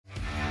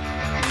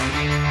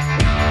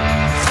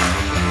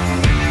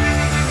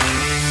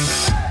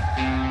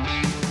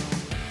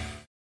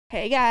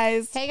Hey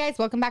guys. Hey guys,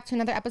 welcome back to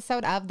another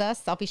episode of The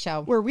Selfie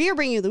Show. Where we are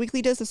bringing you the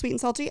weekly dose of sweet and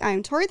salty. I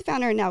am Tori, the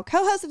founder and now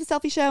co-host of The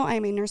Selfie Show. I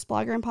am a nurse,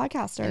 blogger, and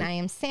podcaster. And I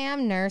am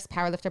Sam, nurse,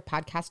 powerlifter,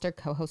 podcaster,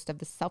 co-host of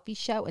The Selfie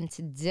Show. And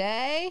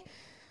today,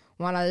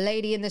 want a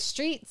lady in the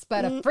streets,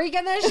 but a freak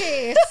in the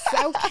sheets.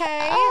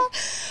 Okay.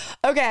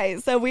 Okay,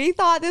 so we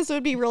thought this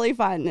would be really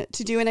fun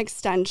to do an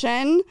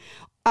extension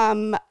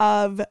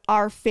of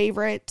our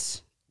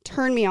favorite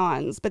turn me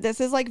ons, but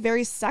this is like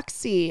very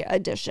sexy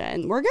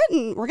edition. We're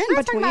getting We're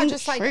between talking about the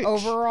just like church.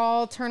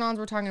 overall turn ons.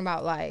 We're talking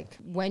about like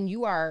when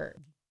you are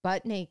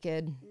butt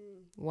naked,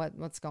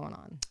 what's going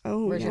on?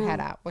 Oh, where's your yeah. head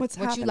at? What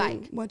you happening?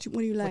 like? What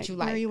do you like? What you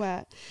Where are like? you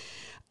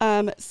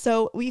at?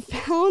 So we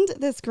found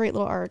this great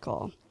little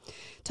article.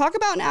 Talk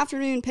about an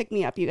afternoon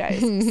pick-me-up, you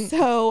guys.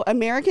 So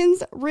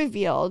Americans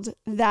revealed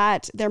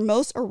that their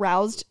most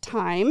aroused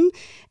time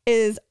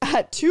is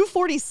at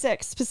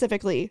 2:46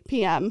 specifically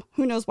p.m.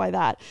 Who knows why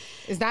that?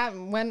 Is that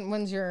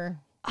when's your...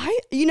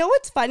 You know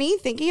what's funny?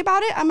 Thinking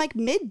about it, I'm like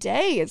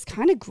midday is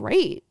kind of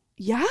great.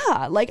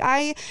 Yeah. Like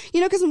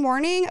because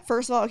morning,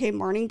 first of all, okay,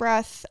 morning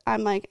breath,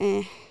 I'm like,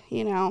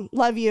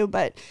 love you.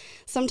 But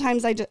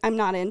sometimes I'm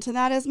not into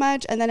that as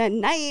much. And then at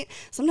night,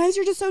 sometimes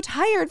you're just so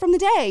tired from the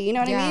day. You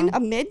know what I mean? A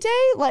midday,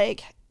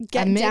 like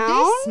get a midday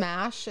down.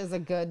 smash is a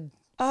good...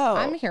 Oh,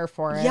 I'm here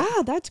for it.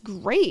 Yeah, that's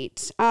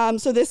great.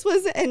 So this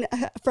was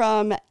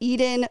from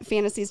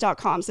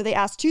EdenFantasies.com. So they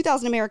asked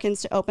 2,000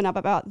 Americans to open up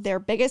about their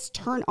biggest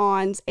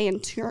turn-ons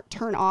and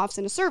turn-offs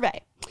in a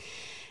survey.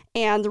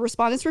 And the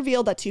respondents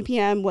revealed that 2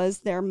 p.m. was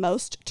their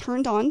most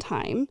turned on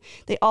time.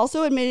 They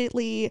also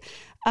admittedly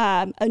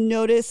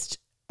noticed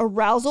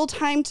arousal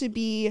time to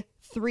be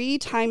 3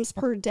 times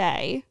per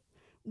day,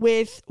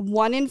 with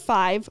 1 in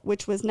 5,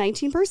 which was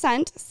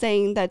 19%,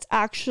 saying that's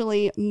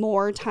actually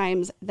more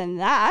times than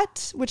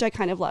that, which I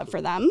kind of love for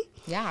them.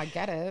 Yeah, I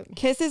get it.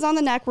 Kisses on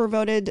the neck were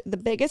voted the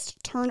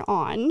biggest turn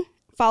on,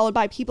 followed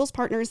by people's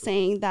partners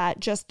saying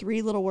that just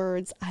 3 little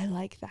words, I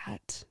like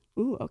that.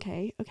 Ooh,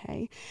 okay.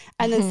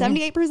 And then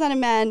 78% of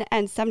men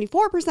and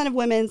 74% of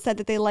women said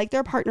that they like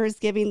their partners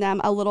giving them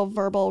a little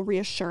verbal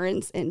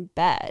reassurance in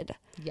bed.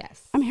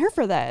 Yes. I'm here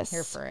for this.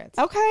 Here for it.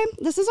 Okay.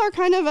 This is our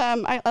kind of,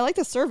 I like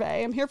the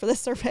survey. I'm here for this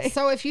survey.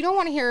 So if you don't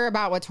want to hear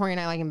about what Tori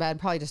and I like in bed,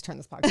 probably just turn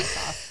this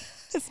podcast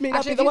off. This may not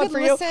Actually, be the if one you for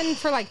could you. listen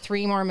for like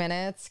 3 more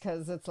minutes,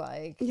 because it's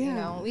like,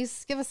 at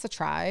least give us a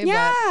try.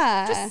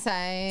 Yeah. But just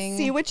saying.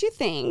 See what you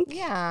think.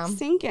 Yeah.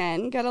 Sink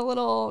in. Get a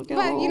little.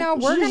 But,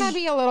 we're going to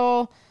be a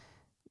little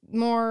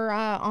more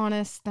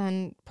honest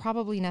than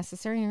probably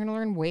necessary. You're going to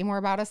learn way more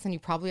about us than you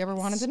probably ever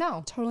wanted to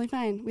know. Totally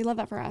fine. We love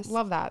that for us.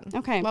 Love that.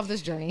 Okay. Love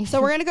this journey.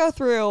 So we're going to go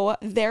through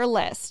their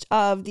list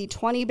of the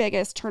 20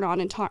 biggest turn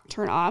on and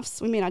turn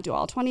offs. We may not do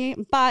all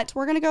 20, but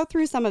we're going to go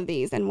through some of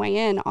these and weigh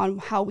in on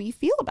how we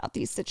feel about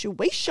these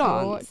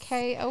situations.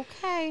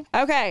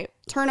 Okay.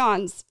 Turn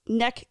ons,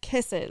 neck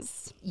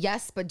kisses.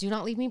 Yes, but do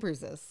not leave me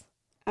bruises.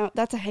 Oh,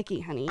 that's a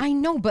hickey, honey. I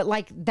know, but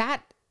like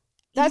that's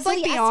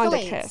like beyond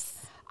escalates. a kiss.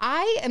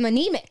 I am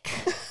anemic.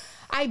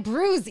 I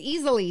bruise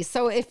easily.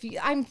 So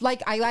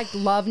I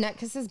love neck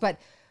kisses, but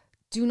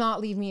do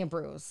not leave me a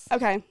bruise.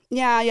 Okay.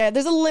 Yeah.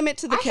 There's a limit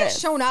to the I kiss.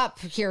 have shown up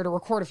here to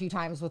record a few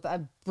times with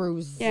a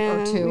bruise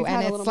Yeah, or two, we've had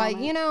and a it's little like,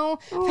 moment.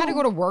 I've had to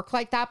go to work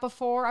like that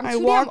before. I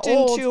walked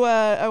into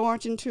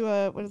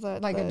a what is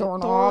that? Like The a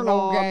doorknob,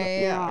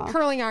 okay, Yeah.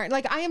 curling iron.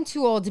 Like, I am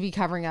too old to be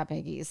covering up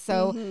Iggy's.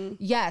 So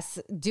yes,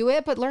 do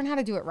it, but learn how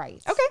to do it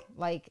right. Okay.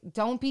 Like,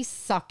 don't be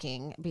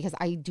sucking, because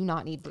I do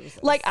not need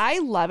bruises. Like, I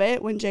love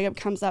it when Jacob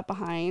comes up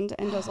behind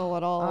and does a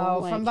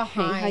little from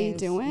behind. Hey, how you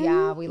doing?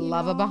 Yeah, we You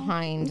love a know?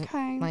 behind.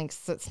 Okay. Like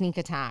sneak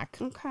attack.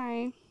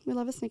 Okay. We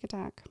love a sneak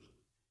attack.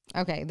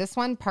 Okay, this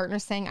one, partner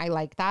saying I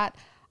like that.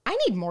 I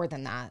need more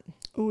than that.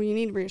 Oh, you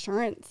need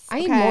reassurance. I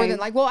need more than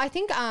I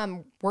think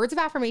words of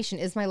affirmation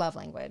is my love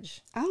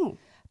language. Oh.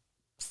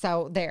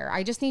 So there,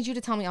 I just need you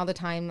to tell me all the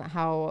time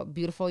how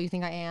beautiful you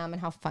think I am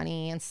and how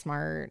funny and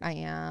smart I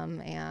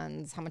am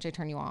and how much I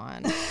turn you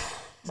on.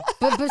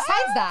 But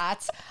besides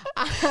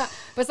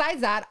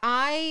that,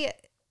 I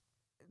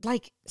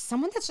like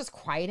someone that's just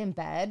quiet in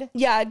bed.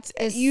 Yeah,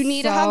 you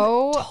need to have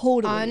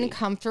totally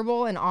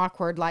uncomfortable and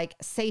awkward. Like,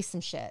 say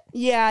some shit.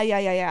 Yeah.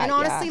 And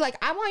honestly, like,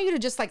 I want you to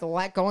just like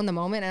let go in the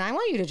moment, and I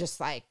want you to just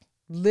like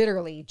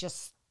literally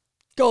just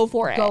go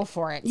for it.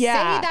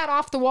 Yeah. Say that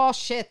off the wall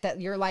shit that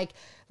you're like,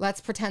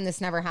 let's pretend this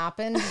never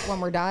happened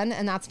when we're done,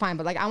 and that's fine.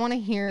 But like, I want to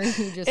hear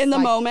you just in the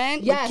like,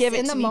 moment. Yes, like, give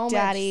it in to the me, moment,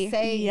 daddy.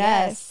 Say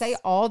yes. Say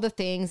all the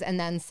things and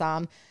then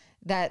some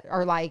that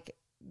are like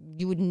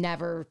you would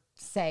never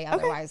say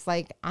otherwise.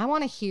 Like, I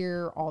want to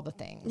hear all the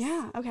things.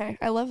 Yeah. Okay.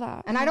 I love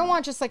that. And I don't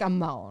want just like a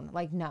moan.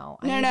 Like, no.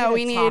 No.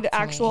 We need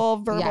actual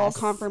verbal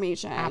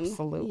confirmation.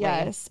 Absolutely.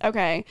 Yes.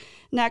 Okay.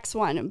 Next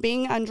one.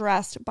 Being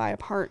undressed by a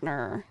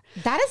partner.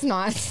 That is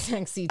not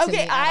sexy to me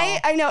Okay, at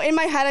all. I know. In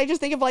my head, I just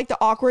think of like the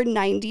awkward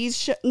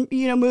 90s,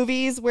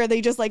 movies where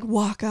they just like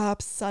walk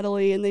up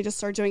subtly and they just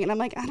start doing it. And I'm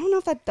like, I don't know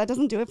if that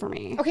doesn't do it for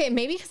me. Okay,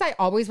 maybe because I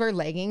always wear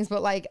leggings,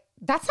 but like,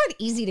 that's not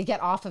easy to get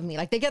off of me.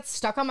 Like, they get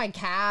stuck on my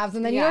calves,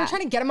 and then you're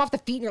trying to get them off the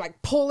feet, and you're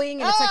like pulling,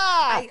 and it's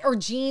like, or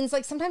jeans.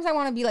 Like, sometimes I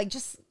want to be like,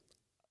 just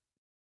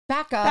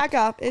back up. Back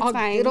up. It's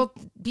fine. It'll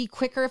be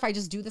quicker if I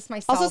just do this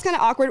myself. Also, it's kind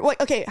of awkward. Wait,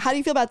 okay, how do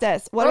you feel about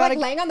this? What or about like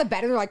laying on the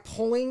bed and they're like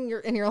pulling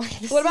your, and you're like,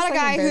 this what about is a like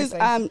guy who's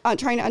embarrassing.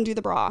 trying to undo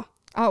the bra?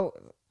 Oh,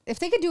 if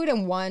they could do it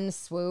in one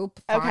swoop,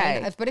 fine.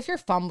 Okay. But if you're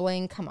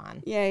fumbling, come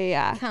on.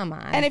 Yeah. Come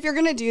on. And if you're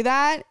gonna do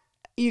that,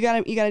 you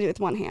gotta do it with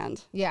one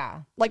hand.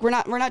 Yeah. Like we're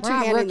not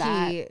two-handing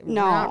that.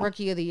 No. We're not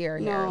rookie of the year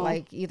here. No.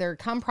 Like either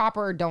come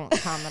proper or don't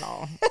come at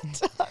all.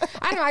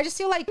 I don't know. I just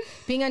feel like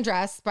being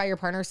undressed by your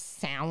partner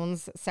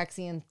sounds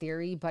sexy in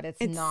theory, but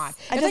it's not. It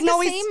It's doesn't like the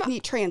always same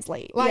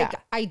translate. like Yeah.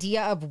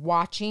 idea of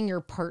watching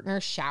your partner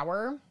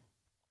shower.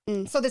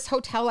 So this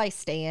hotel I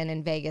stay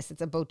in Vegas,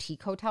 it's a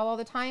boutique hotel all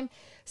the time.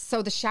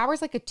 So the shower's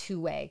like a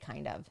two-way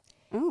kind of.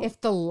 If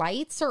the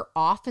lights are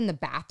off in the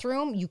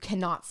bathroom, you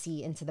cannot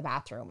see into the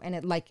bathroom. And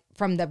it like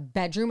from the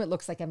bedroom, it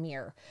looks like a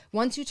mirror.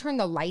 Once you turn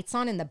the lights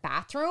on in the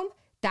bathroom,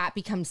 that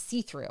becomes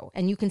see-through.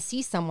 And you can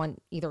see someone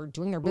either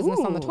doing their business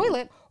on the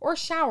toilet or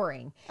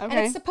showering. And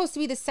Okay. it's supposed to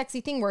be this sexy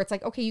thing where it's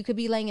like, okay, you could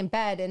be laying in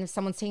bed and if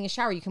someone's taking a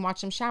shower, you can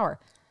watch them shower.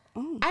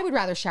 I would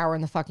rather shower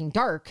in the fucking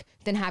dark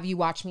than have you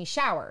watch me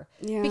shower.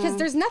 Yeah. Because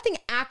there's nothing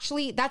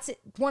actually, that's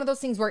one of those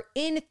things where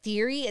in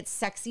theory, it's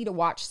sexy to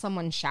watch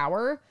someone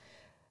shower.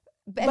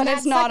 But that's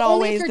it's not like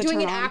only always if the you're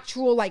doing an turn on.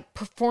 actual like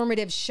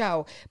performative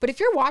show. But if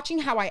you're watching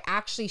how I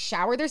actually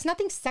shower, there's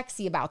nothing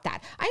sexy about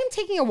that. I am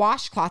taking a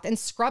washcloth and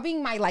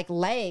scrubbing my like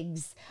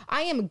legs.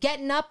 I am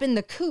getting up in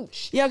the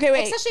cooch. Yeah, okay,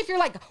 wait. Especially if you're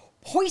like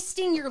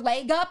hoisting your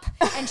leg up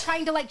and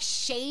trying to like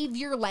shave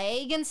your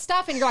leg and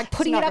stuff and you're like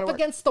putting not it up gonna work.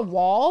 against the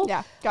wall.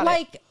 Yeah, got it.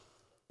 like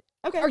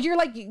Okay. or you're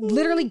like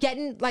literally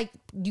getting like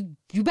you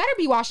better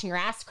be washing your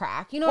ass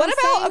crack. You know What what,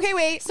 I'm about- saying? okay,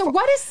 wait. So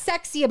what is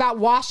sexy about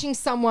washing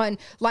someone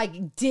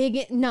like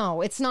dig?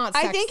 No, it's not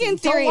sexy. I think in Don't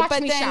theory, watch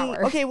but me then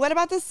shower. okay, what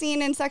about the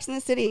scene in Sex and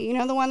the City? You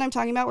know the one I'm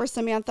talking about where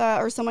Samantha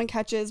or someone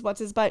catches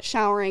what's his butt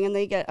showering and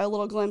they get a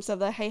little glimpse of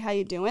the hey, how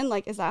you doing?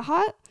 Like, is that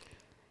hot?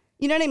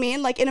 You know what I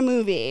mean? Like in a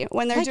movie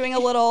when they're Like, doing a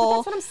but little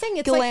that's what I'm saying.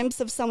 It's like-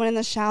 glimpse of someone in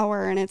the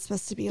shower and it's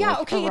supposed to be Yeah, like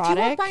okay. erotic. If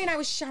you walked by and I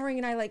was showering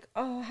and I like,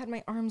 had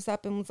my arms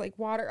up and was like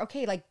water.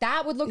 Okay, like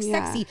that would look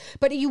Yeah. sexy.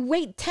 But you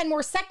wait 10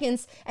 more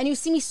seconds and you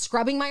see me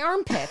scrubbing my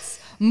armpits.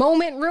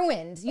 Moment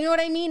ruined. You know what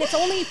I mean? It's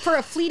only for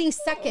a fleeting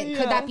second.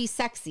 Could that be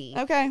sexy?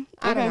 Okay.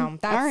 I don't okay. know.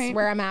 That's All right.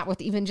 where I'm at with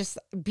even just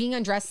being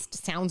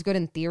undressed sounds good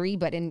in theory,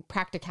 but in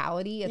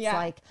practicality, it's Yeah.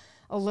 like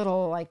a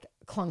little like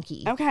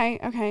clunky. Okay.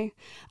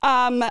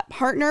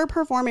 Partner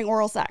performing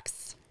oral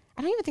sex.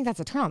 I don't even think that's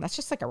a turn on. That's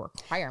just like a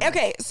requirement.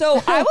 Okay,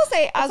 so I will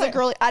say as a Okay.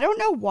 girl, I don't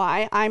know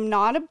why I'm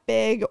not a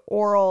big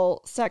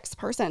oral sex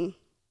person.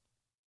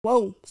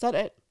 Whoa, said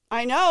it.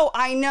 I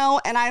know,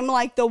 and I'm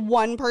like the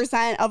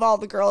 1% of all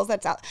the girls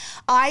that's out.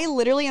 I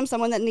literally am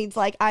someone that needs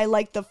like, I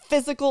like the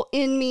physical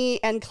in me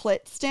and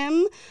clit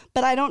stim,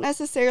 but I don't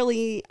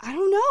necessarily, I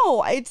don't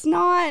know. It's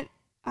not,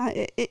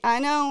 I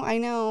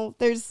know.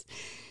 There's,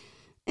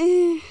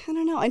 I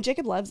don't know. And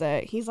Jacob loves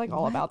it. He's like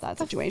all about that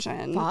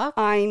situation. fuck?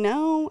 I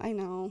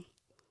know.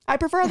 I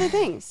prefer other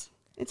things.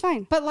 It's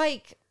fine. But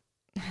like,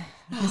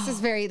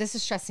 this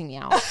is stressing me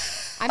out.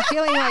 I'm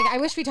feeling like, I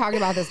wish we talked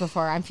about this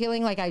before. I'm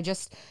feeling like I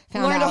just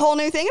found Learned out. a whole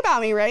new thing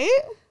about me, right?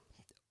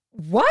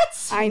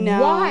 What? I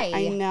know. Why?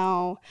 I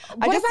know.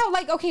 What about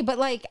like, okay, but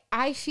like,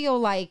 I feel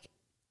like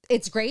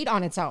it's great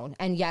on its own.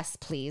 And yes,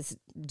 please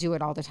do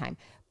it all the time.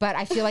 But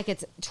I feel like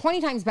it's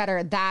 20 times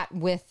better that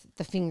with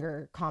the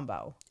finger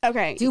combo.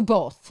 Okay. Do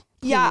both.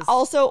 Yeah. please.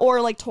 Also,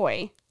 or like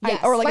toy.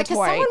 Yes. Or like a 'cause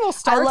toy. someone will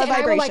start I love and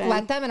I will like vibration.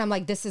 let them and I'm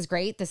like, this is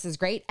great.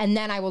 And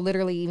then I will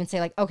literally even say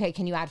like, okay,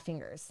 can you add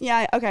fingers?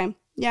 Yeah. Okay.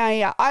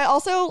 Yeah. I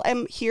also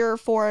am here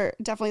for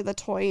definitely the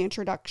toy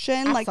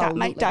introduction. Like that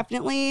might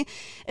Absolutely. definitely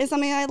is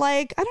something I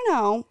like. I don't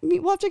know.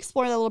 We'll have to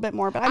explore that a little bit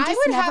more. But I'm I just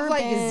would never have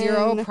like been...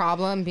 zero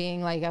problem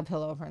being like a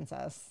pillow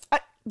princess.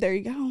 There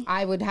you go.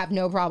 I would have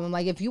no problem.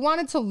 Like if you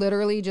wanted to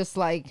literally just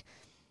like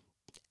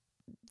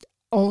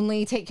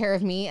only take care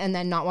of me and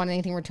then not want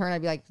anything in return,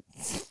 I'd be like,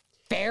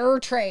 fair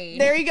trade.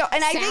 There you go.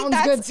 And I think Sounds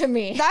that's good to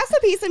me. That's the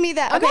piece of me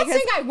that I'm okay, not 'cause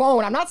saying I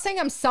won't. I'm not saying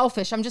I'm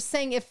selfish. I'm just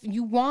saying if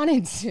you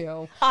wanted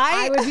to,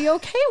 I would be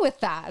okay with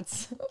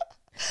that.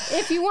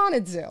 If you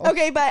wanted to.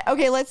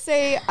 Okay, let's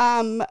say,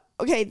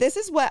 okay, this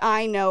is what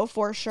I know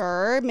for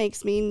sure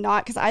makes me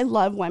not, because I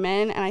love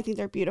women and I think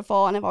they're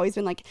beautiful. And I've always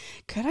been like,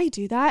 could I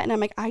do that? And I'm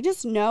like, I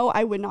just know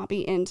I would not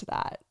be into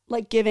that.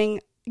 Like giving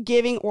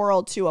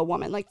oral to a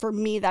woman. Like for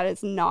me, that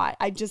is not,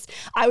 I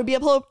would be a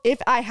pillow, if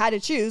I had to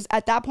choose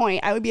at that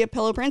point, I would be a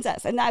pillow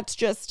princess. And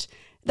that's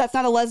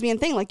not a lesbian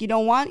thing. Like you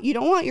don't want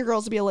your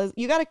girls to be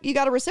you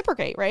gotta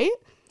reciprocate, right?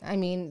 I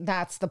mean,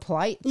 that's the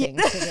polite thing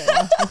to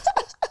do.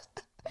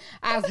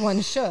 As one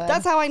should.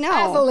 That's how I know.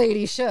 As a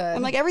lady should.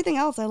 I'm like, everything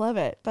else, I love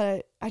it,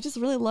 but I just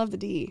really love the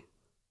D.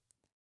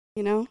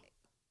 You know?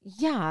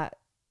 yeah,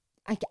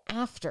 like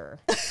after.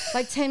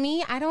 Like to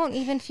me, I don't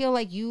even feel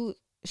like you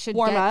should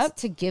Warm get up?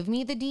 to give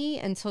me the D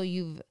until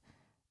you've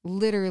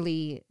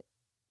literally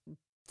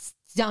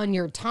done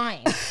your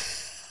time.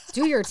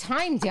 Do your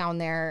time down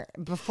there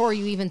before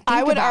you even think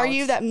I would about-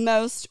 argue that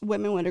most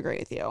women would agree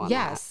with you on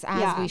yes, that. as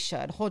Yeah. we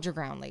should. Hold your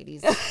ground,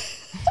 ladies.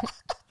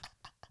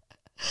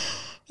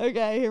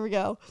 Okay, here we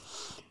go.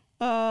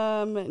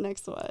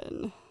 Next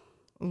one.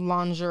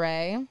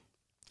 Lingerie.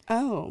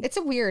 Oh. It's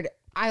a weird,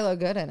 I look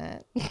good in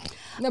it.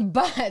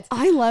 But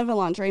I love a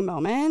lingerie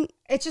moment.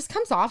 it just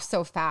comes off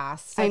so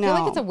fast. So I feel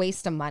like it's a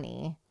waste of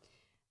money.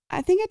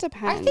 I think it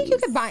depends. I think you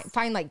could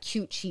find like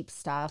cute, cheap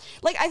stuff.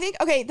 Like, I think,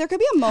 okay, there could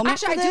be a moment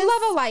Actually, for I do this.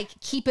 love a like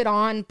keep it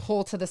on,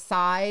 pull to the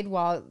side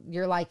while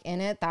you're like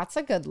in it. That's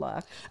a good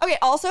look. Okay,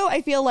 also,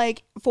 I feel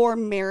like for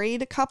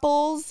married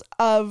couples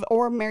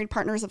or married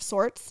partners of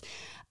sorts,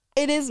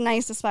 it is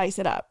nice to spice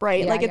it up,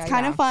 right? Yeah, like, it's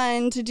kind of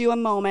fun to do a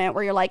moment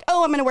where you're like,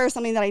 oh, I'm going to wear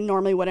something that I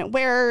normally wouldn't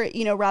wear,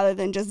 rather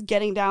than just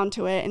getting down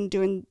to it and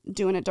doing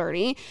it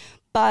dirty.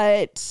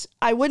 But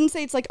I wouldn't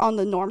say it's like on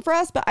the norm for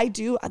us, but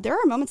there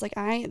are moments like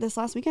this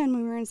last weekend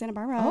when we were in Santa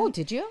Barbara. Oh,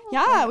 did you?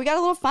 Yeah, we got a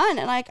little fun.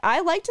 And like,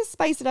 I like to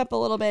spice it up a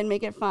little bit and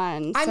make it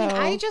fun. I mean,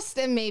 I just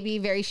am maybe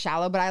very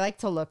shallow, but I like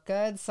to look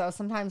good. So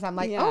sometimes I'm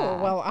like,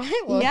 oh, well,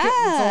 I look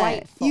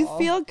delightful. You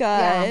feel good.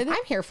 Yeah,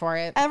 I'm here for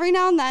it. Every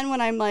now and then when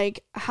I'm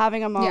like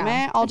having a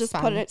moment, I'll just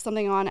put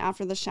something on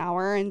after the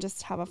shower and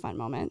just have a fun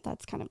moment.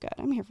 That's kind of good.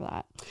 I'm here for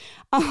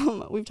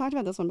that. We've talked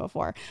about this one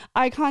before.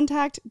 Eye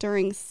contact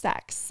during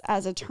sex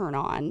as a turn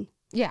on.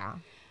 Yeah.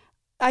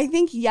 I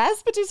think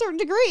yes, but to a certain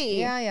degree.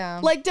 Yeah.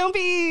 Like, don't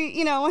be,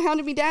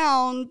 hounding me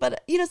down,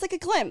 but, it's like a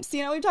glimpse.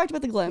 We've talked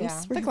about the glimpse.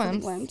 Yeah, We're the here for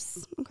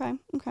glimpse.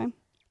 Okay.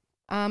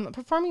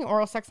 Performing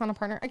oral sex on a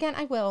partner. Again,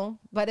 I will.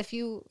 But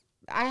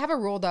I have a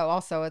rule though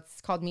also.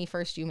 It's called me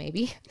first, you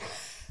maybe.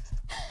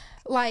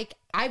 Like,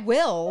 I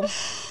will,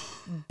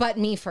 but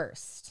me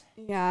first.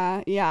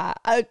 Yeah.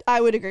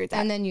 I would agree with that.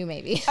 And then you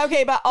maybe.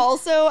 Okay, but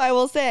also I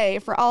will say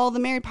for all the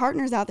married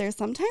partners out there,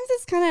 sometimes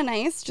it's kind of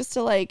nice just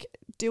to like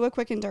do a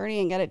quick and dirty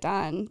and get it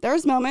done.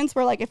 There's moments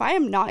where like if I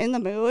am not in the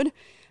mood,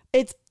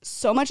 it's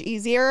so much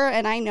easier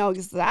and I know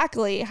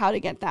exactly how to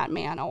get that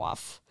man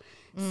off.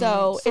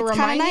 So it's kind of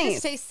remind nice me to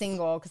stay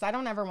single because I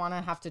don't ever want to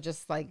have to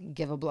just like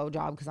give a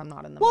blowjob because I'm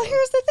not in the Well, mood.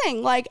 here's the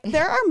thing. Like,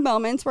 there are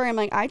moments where I'm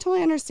like, I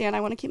totally understand.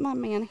 I want to keep my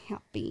man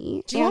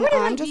happy. Do you want me to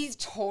like, be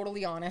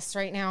totally honest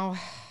right now?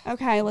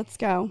 Okay, let's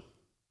go.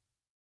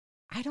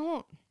 I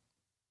don't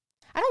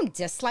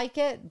dislike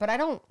it, but I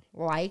don't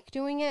like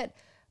doing it.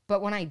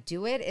 But when I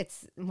do it,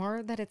 it's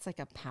more that it's like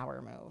a power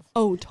move.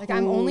 Oh, totally. Like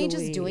I'm only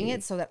just doing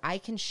it so that I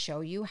can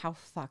show you how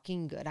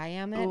fucking good I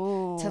am at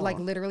to like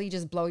literally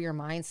just blow your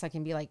mind so I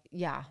can be like,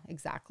 yeah,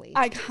 exactly.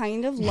 I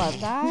kind of love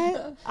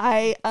that.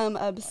 I am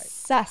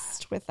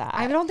obsessed with that.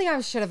 I don't think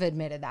I should have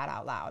admitted that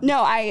out loud.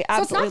 No, I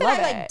absolutely so it's not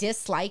that love I like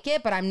dislike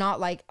it, but I'm not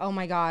like, oh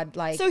my God,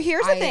 like. So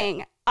here's the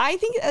thing. I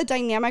think a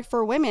dynamic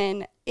for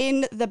women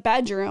in the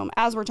bedroom,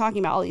 as we're talking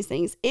about all these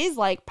things, is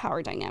like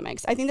power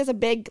dynamics. I think that's a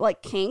big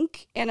like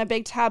kink and a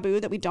big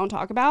taboo that we don't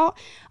talk about.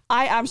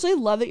 I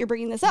absolutely love that you're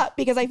bringing this up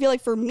because I feel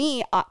like for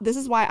me, this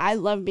is why I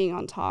love being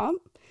on top.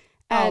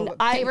 And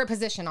favorite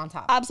position on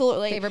top.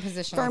 Absolutely. Favorite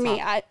position for on me.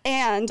 top.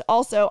 And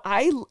also,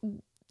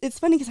 it's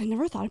funny because I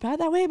never thought about it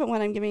that way, but when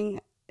I'm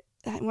doing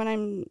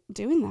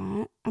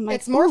that, I'm like,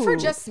 it's more for ooh,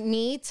 just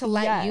me to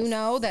let you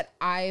know that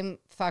I'm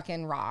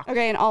fucking rock.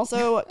 Okay, and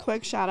also a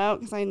quick shout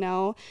out because I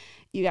know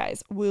you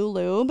guys, Woo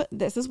Lube.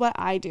 This is what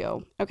I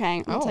do.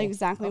 Okay, I'll tell you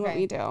exactly what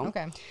we do.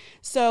 Okay.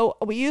 So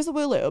we use the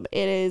Woo Lube.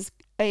 It is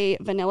a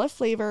vanilla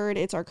flavored.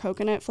 It's our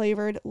coconut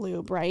flavored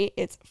lube, right?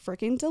 It's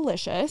freaking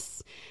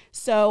delicious.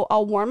 So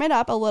I'll warm it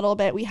up a little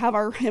bit. We have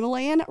our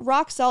Himalayan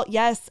rock salt,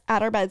 yes,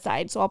 at our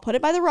bedside. So I'll put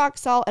it by the rock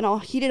salt and I'll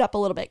heat it up a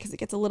little bit because it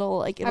gets a little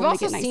like it'll I've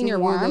make also it nice seen and your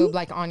warm. Woo Lube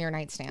like on your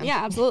nightstand.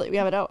 Yeah, absolutely. We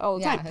have it all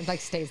the time. It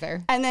like stays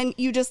there. And then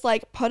you just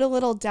like put a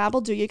little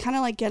dabble. You kind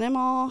of like get them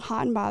all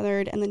hot and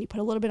bothered, and then you put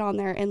a little bit on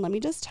there. And let me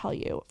just tell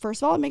you,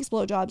 first of all, it makes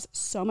blowjobs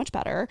so much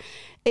better.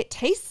 It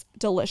tastes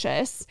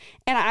delicious,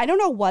 and I don't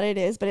know what it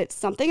is, but it's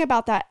something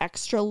about that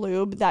extra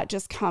lube that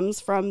just comes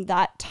from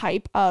that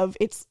type of.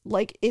 It's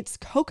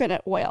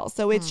coconut oil,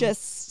 so it's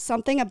just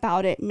something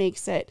about it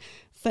makes it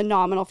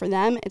phenomenal for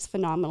them. It's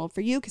phenomenal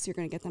for you because you're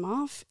going to get them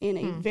off in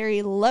a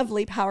very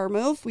lovely power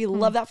move. We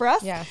love that for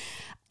us. Yeah.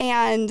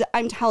 And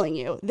I'm telling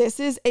you,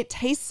 it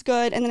tastes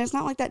good. And then it's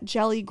not like that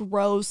jelly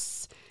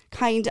gross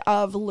kind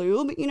of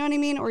lube, you know what I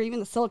mean? Or even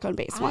the silicone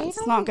based ones.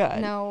 It's not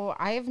good. No,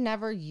 I have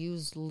never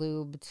used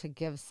lube to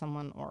give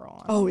someone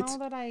oral. I don't know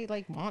that I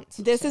like want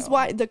to. This is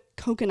why the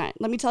coconut,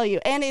 let me tell you.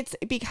 And it's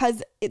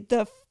because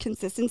the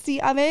consistency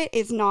of it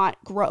is not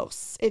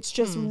gross. It's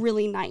just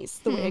really nice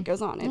the way it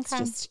goes on. It's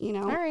just,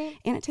 all right.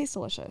 And it tastes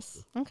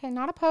delicious. Okay,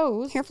 not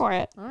opposed. Here for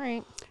it. All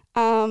right.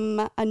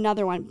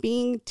 Another one,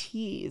 being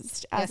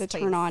teased as a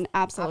turn on.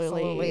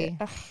 Absolutely.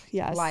 Ugh,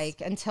 yes.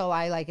 Like until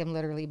I like am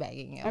literally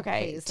begging you.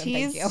 Okay. Please,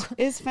 tease thank you.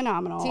 is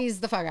phenomenal. Tease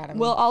the fuck out of me.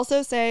 We'll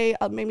also say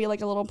maybe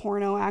like a little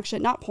porno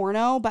action, not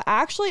porno, but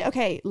actually,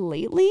 okay,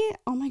 lately,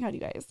 oh my God, you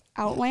guys,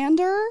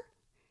 Outlander.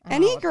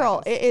 Any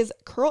girl, it is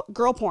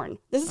girl porn.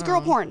 This is girl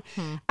porn.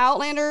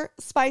 Outlander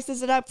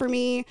spices it up for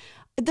me.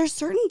 There's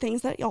certain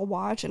things that y'all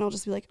watch and I'll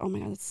just be like, oh my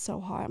God, it's so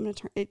hot. I'm going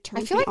to turn it.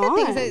 I feel like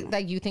the things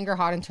that you think are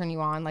hot and turn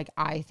you on, like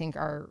I think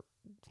are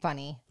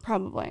funny.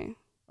 Probably.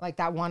 Like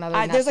that one other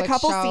there's a Netflix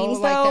couple show, scenes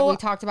like that though. we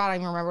talked about. I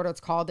even remember what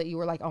it's called, that you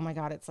were like, oh my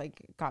God, it's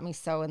like got me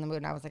so in the mood.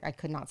 And I was like, I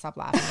could not stop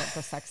laughing at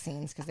the sex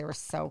scenes because they were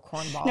so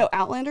cornball. No,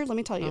 Outlander, let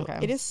me tell you,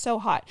 it is so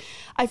hot.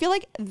 I feel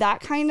like that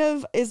kind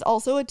of is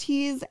also a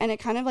tease, and it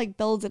kind of like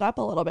builds it up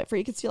a little bit for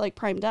you because you're like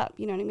primed up.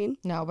 You know what I mean?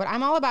 No, but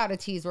I'm all about a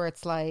tease where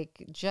it's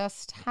like,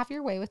 just have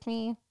your way with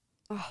me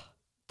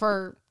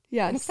for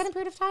an extended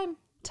period of time.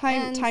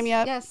 Time me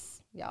up.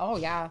 Yes. Yeah. Oh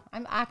yeah.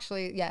 I'm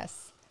actually,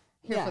 yes.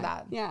 Here for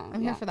that. Yeah.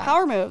 I'm here for that.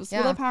 Power moves. Yeah.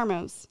 We love power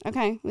moves.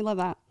 Okay. We love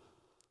that.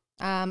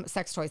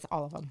 Sex toys,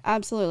 all of them.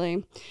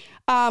 Absolutely.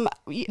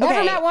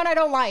 Never met one I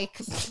don't like.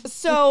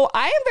 So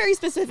I am very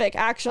specific,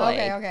 actually.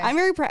 Okay. I'm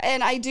very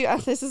and I do.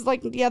 This is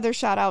like the other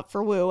shout out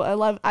for Woo.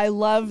 I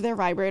love their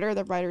vibrator.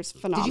 Their vibrator's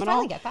phenomenal. Did you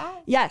finally get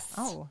that? Yes.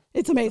 Oh,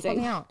 it's amazing.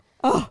 Put me out.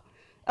 Oh,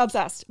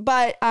 obsessed.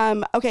 But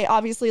okay,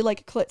 obviously,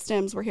 like clit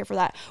stims, we're here for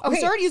that. We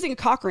started using a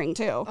cock ring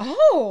too.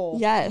 Oh,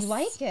 yes. You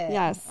like it?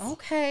 Yes.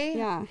 Okay.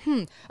 Yeah.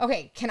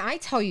 Okay. Can I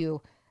tell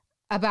you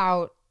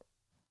about?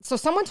 So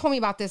someone told me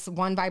about this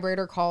one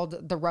vibrator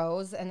called the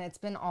Rose, and it's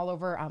been all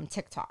over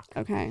TikTok.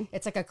 Okay.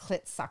 It's like a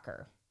clit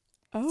sucker.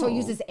 Oh. So it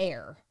uses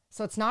air.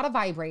 So it's not a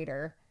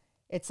vibrator.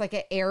 It's like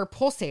an air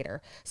pulsator.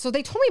 So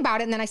they told me about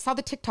it, and then I saw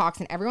the TikToks,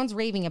 and everyone's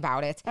raving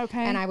about it.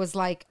 Okay. And I was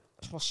like,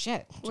 well,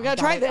 shit. We gotta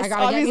try this. I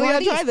gotta Obviously, get me one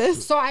of gotta try these.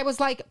 this. So I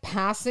was like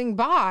passing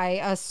by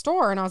a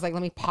store, and I was like,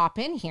 let me pop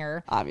in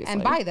here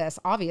and buy this,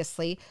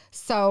 obviously.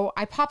 So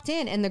I popped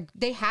in, and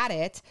they had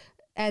it,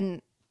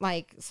 and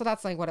like, so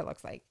that's like what it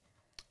looks like.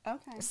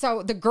 Okay.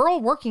 So the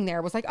girl working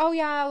there was like, oh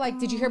yeah, like,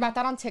 did you hear about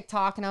that on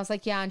TikTok? And I was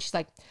like, yeah. And she's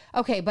like,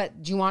 okay,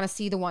 but do you want to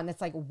see the one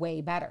that's like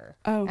way better?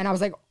 Oh. And I was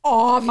like,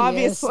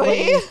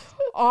 obviously.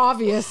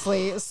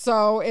 Obviously.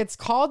 So it's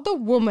called the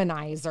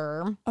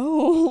Womanizer.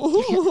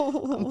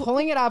 Oh. I'm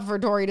pulling it up for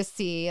Dory to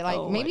see.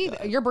 Like, maybe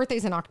your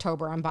birthday's in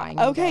October. I'm buying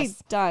you Okay,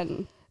 this.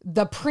 done.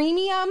 The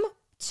premium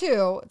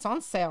too. It's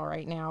on sale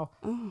right now.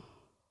 Oh.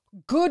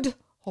 Good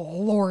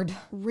Lord.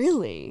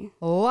 Really?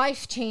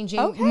 Life changing.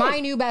 Okay. My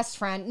new best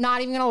friend.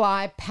 Not even gonna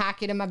lie.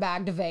 Pack it in my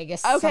bag to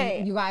Vegas.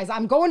 Okay. You guys,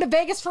 I'm going to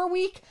Vegas for a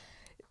week.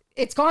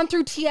 It's gone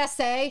through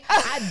TSA.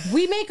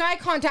 We make eye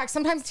contact.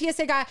 Sometimes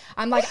TSA guy,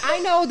 I'm like, I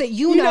know that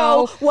you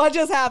know what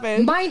just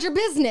happened. Mind your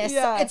business.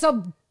 Yeah. It's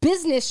a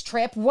business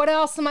trip. What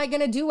else am I going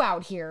to do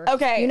out here?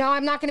 Okay. You know,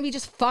 I'm not going to be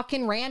just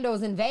fucking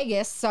randos in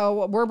Vegas.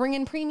 So we're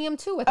bringing premium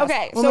too with us.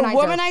 Okay, so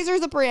Womanizer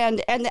is a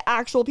brand, and the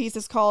actual piece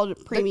is called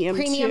Premium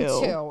 2. Premium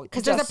 2.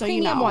 Because there's a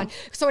premium one.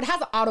 So it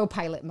has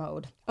autopilot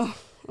mode. Oh,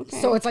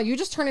 okay. So it's like you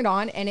just turn it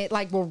on, and it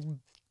like will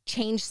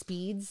change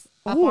speeds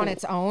up on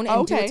its own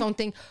and do its own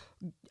thing.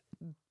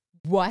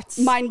 What?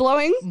 Mind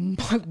blowing.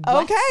 What?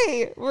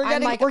 Okay, we're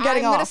getting I'm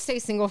off. gonna stay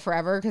single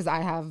forever because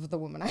I have the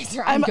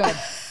Womanizer. I'm good.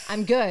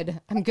 I'm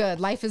good. I'm good.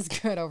 Life is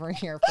good over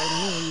here for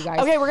me, you guys.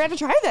 Okay, we're gonna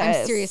try this.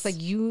 I'm serious.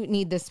 Like, you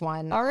need this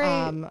one. All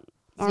right.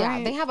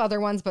 Yeah, they have other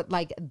ones, but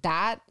like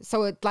that.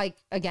 So it like,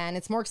 again,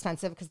 it's more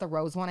expensive because the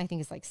Rose one I think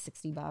is like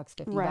 $60,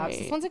 $50.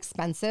 This one's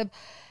expensive.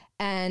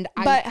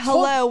 But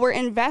we're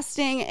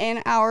investing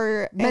in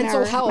our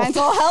mental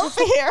health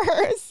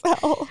here.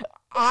 So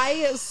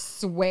I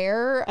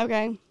swear.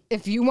 Okay.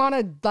 If you want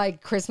a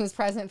like Christmas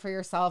present for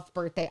yourself,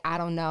 birthday, I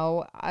don't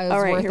know. It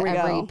was worth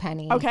every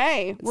penny.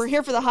 Okay. We're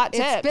here for the hot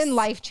tips. It's been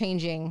life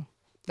changing.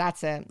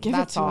 That's it.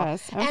 That's all.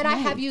 Us. Okay. And I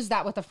have used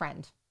that with a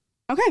friend.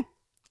 Okay.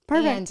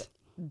 Perfect.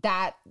 And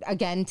that,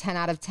 again, 10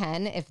 out of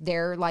 10. If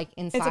they're like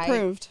inside. It's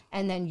approved.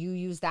 And then you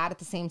use that at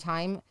the same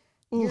time.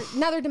 You're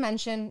another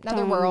dimension,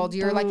 another world.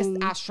 You're like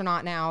an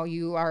astronaut now.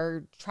 You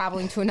are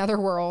traveling to another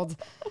world.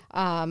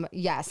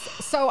 Yes.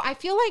 So I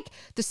feel like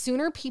the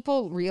sooner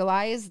people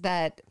realize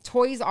that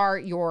toys are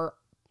your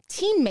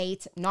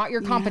teammate, not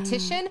your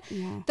competition,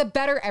 the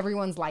better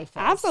everyone's life is.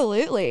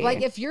 Absolutely.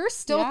 Like, if you're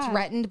still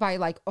threatened by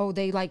like, oh,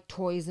 they like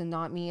toys and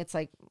not me, it's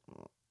like,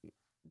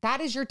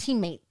 that is your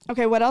teammate.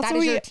 Okay, what else that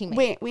is your teammate.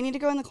 Wait, we need to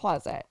go in the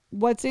closet.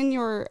 What's in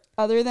your,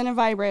 other than a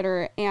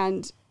vibrator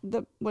and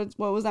what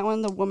was that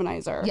one? The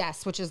Womanizer.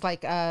 Yes, which is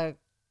like a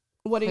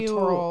what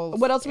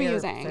else are we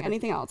using?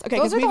 Anything else? Okay,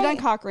 because we've done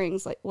cock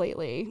rings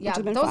lately. Yeah,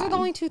 those are the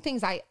only two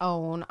things I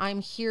own. I'm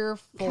here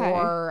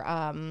for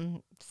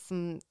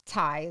some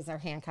ties or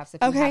handcuffs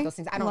if you have those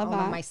things. I don't own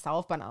them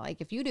myself, but like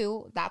if you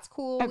do, that's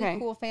cool. Okay.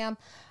 Cool, fam.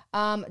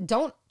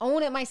 Don't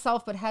own it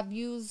myself, but have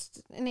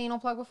used an anal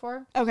plug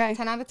before. Okay.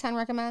 10 out of 10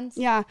 recommends.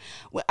 Yeah.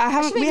 I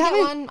haven't. We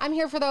haven't. One. I'm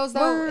here for those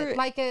though.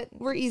 Like it.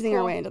 We're easing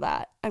our way into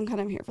that. I'm kind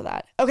of here for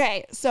that.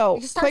 Okay. So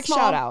quick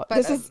shout out.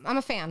 I'm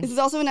a fan. This is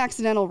also an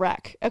accidental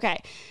wreck.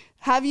 Okay.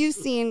 You haven't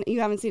seen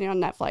it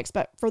on Netflix,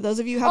 but for those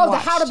of you who have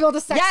watched. The How to Build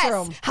a Sex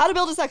Room. How to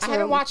Build a Sex Room. I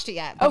haven't watched it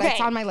yet, but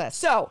it's on my list.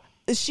 So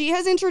she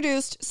has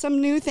introduced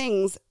some new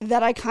things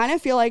that I kind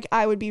of feel like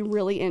I would be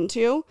really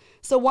into.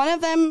 So one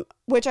of them,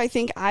 which I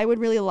think I would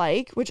really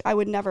like, which I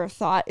would never have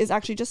thought, is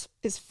actually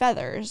is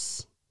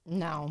feathers.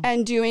 No.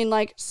 And doing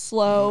like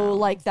slow,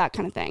 like that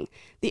kind of thing.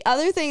 The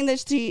other thing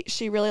that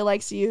she really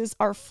likes to use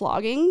are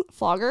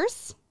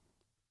floggers.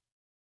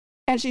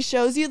 And she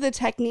shows you the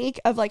technique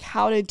of like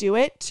how to do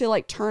it to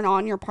like turn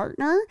on your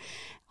partner.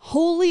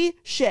 Holy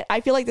shit.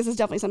 I feel like this is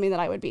definitely something that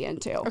I would be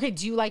into. Okay,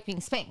 do you like being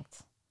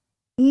spanked?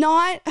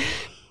 Not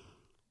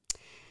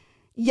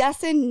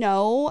yes and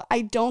no.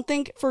 I don't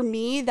think for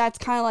me that's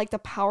kind of like the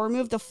power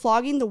move. The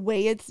flogging, the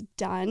way it's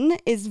done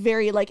is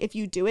very like, if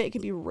you do it, it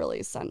can be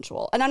really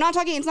sensual. And I'm not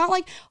talking, it's not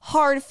like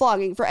hard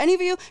flogging. For any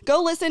of you,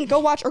 go listen, go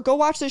watch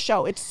the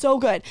show. It's so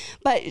good.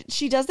 But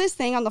she does this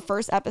thing on the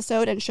first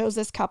episode and shows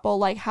this couple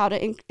like how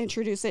to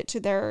introduce it to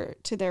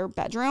their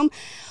bedroom.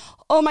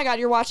 Oh my God,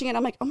 you're watching it.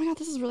 I'm like, oh my God,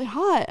 this is really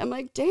hot. I'm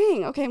like,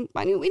 dang, okay,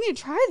 we need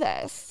to try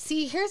this.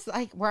 See, here's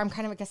like where I'm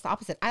kind of, I guess, the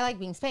opposite. I like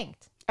being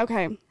spanked.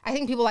 Okay. I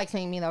think people like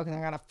spanking me though because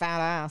I got a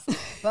fat ass.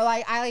 But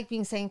like I like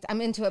being spanked.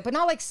 I'm into it, but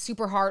not like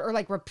super hard or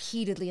like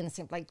repeatedly in the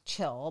same, like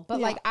chill. But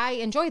like I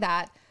enjoy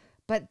that.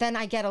 But then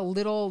I get a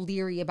little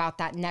leery about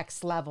that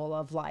next level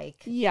of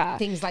like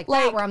things like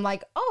that where I'm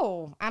like,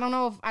 oh, I don't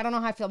know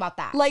how I feel about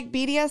that. Like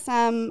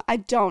BDSM, I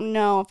don't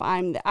know if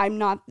I'm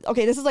not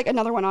okay. This is like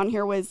another one on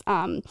here was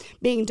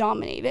being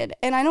dominated,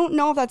 and I don't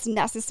know if that's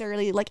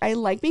necessarily like I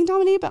like being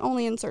dominated, but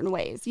only in certain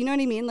ways. You know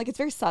what I mean? Like it's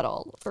very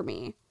subtle for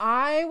me.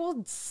 I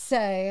will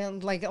say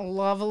like I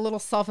love a little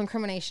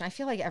self-incrimination. I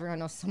feel like everyone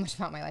knows so much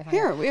about my life.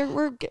 Here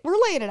we're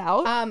laying it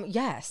out.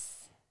 Yes.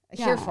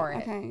 Here for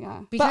it. Okay,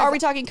 yeah. Because but are we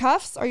talking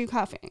cuffs? Or are you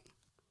cuffing?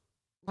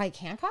 Like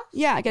handcuffs?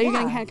 Yeah, you're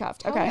getting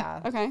handcuffed. Okay. Yeah.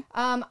 Okay.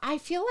 I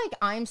feel like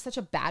I'm such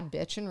a bad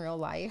bitch in real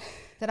life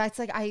that it's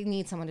like I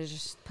need someone to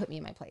just put me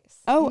in my place.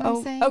 Oh, you know what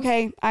I'm saying?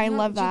 Okay. I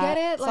love that. Do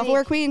you get it?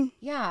 Self-aware queen.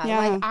 Yeah.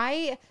 Like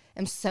I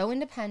am so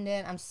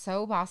independent. I'm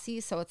so bossy.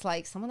 So it's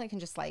like someone that can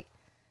just like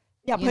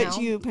put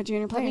you in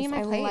your place. Me in my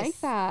I place. like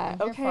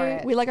that. I'm here for Okay.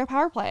 it. We like our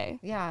power play.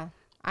 Yeah.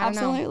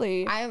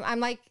 Absolutely. I'm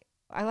like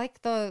I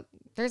like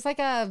there's like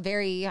a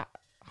very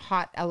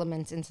hot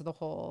element into the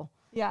whole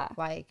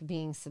like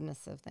being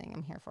submissive thing.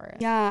 I'm here for it.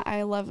 Yeah,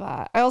 I love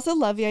that. I also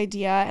love the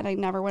idea, and I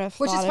never would have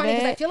thought of it. Which is funny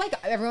because I feel like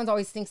everyone's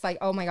always thinks like,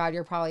 oh my God,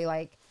 you're probably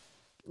like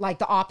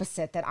the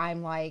opposite, that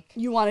I'm like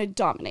you want to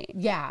dominate.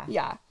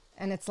 Yeah.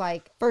 And it's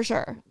like for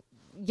sure.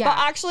 Yeah.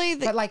 But actually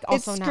but like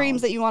also it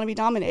screams that you want to be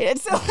dominated.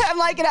 So I'm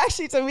like, it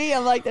actually to me,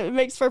 I'm like, it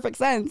makes perfect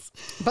sense.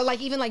 But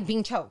like even like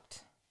being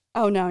choked.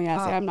 Oh no,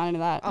 yeah, see, I'm not into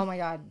that. Oh my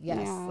God, yes.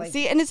 Yeah. Like,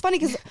 see, and it's funny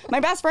because my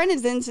best friend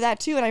is into that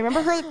too, and I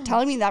remember her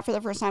telling me that for the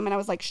first time, and I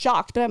was like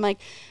shocked. But I'm like,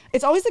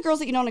 it's always the girls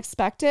that you don't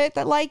expect it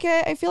that like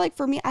it. I feel like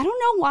for me, I don't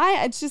know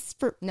why. It's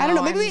just I don't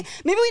know. Maybe we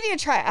need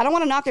to try it. I don't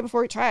want to knock it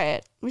before we try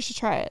it. We should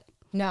try it.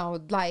 No,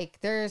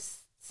 like there's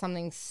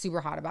something super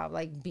hot about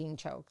like being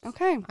choked.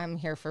 Okay, I'm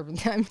here for all of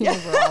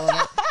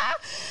it.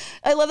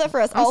 I love that for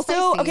us. I'm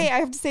also, spicy. okay, I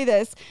have to say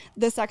this.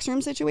 The sex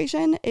room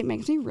situation, it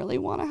makes me really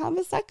want to have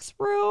a sex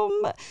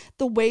room.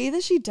 The way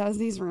that she does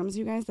these rooms,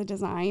 you guys, the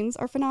designs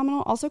are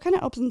phenomenal. Also kind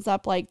of opens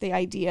up like the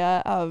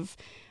idea of,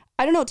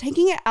 I don't know,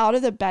 taking it out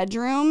of the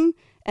bedroom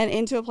and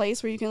into a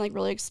place where you can like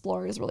really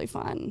explore is really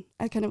fun.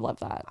 I kind of love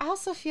that. I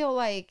also feel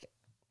like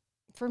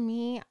for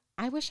me,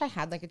 I wish I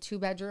had like a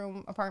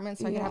 2-bedroom apartment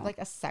so I could have like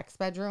a sex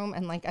bedroom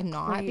and like a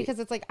not, because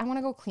it's like I want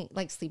to go clean,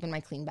 like sleep in my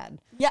clean bed.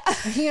 Yeah.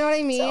 You know what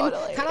I mean?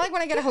 Totally. Kind of like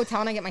when I get a hotel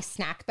and I get my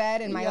snack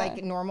bed and my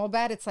like normal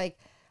bed. It's like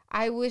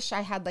I wish I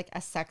had like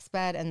a sex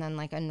bed and then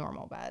like a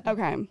normal bed.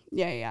 Okay.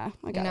 Yeah.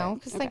 I got it.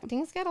 Because like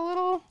things get a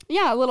little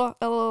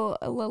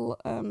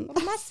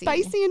messy.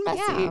 Spicy and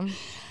messy.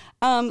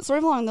 Yeah. Sort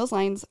of along those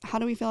lines, how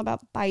do we feel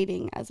about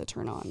biting as a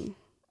turn on?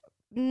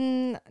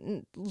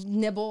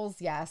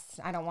 Nibbles, yes.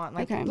 I don't want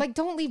like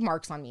don't leave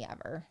marks on me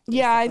ever. Basically.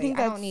 Yeah, I think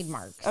I don't need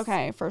marks.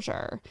 Okay, for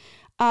sure.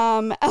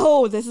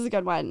 This is a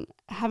good one.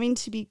 Having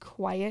to be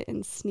quiet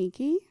and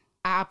sneaky.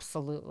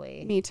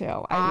 Absolutely. Me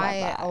too.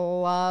 I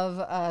love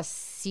a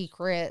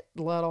secret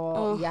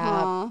little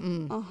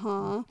 10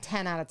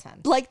 out of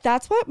 10. Like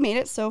that's what made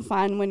it so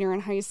fun when you're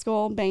in high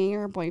school banging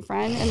your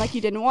boyfriend and like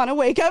you didn't want to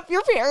wake up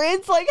your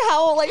parents, like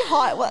how like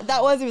hot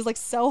that was. It was like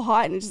so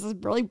hot and it's just a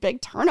really big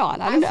turn on.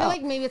 I don't know. feel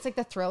like maybe it's like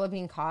the thrill of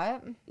being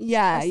caught.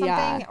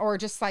 Yeah. Or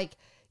just like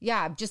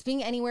just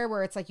being anywhere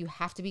where it's like you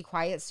have to be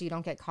quiet so you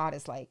don't get caught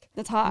is like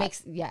that's hot.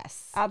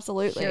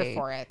 Absolutely here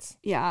for it.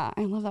 Yeah,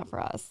 I love that for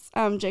us.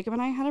 Jacob and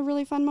I had a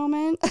really fun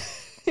moment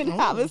in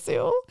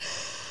Havasu.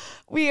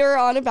 We were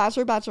on a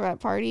bachelorette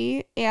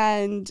party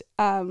and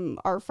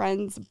our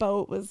friend's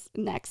boat was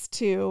next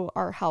to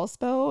our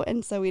houseboat,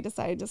 and so we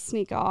decided to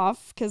sneak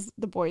off because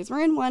the boys were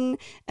in one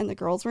and the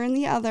girls were in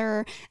the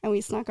other, and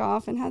we snuck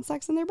off and had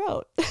sex in their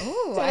boat.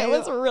 Ooh, it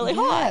was really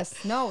hot.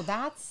 No,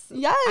 that's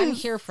I'm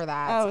here for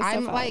that.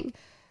 I'm so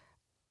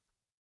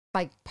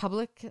like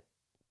public.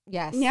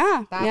 Yes.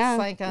 Yeah. That's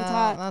like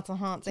that's a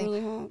hot thing.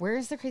 Really hot.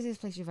 Where's the craziest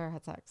place you've ever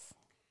had sex?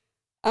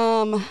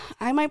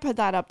 I might put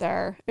that up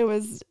there. It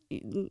was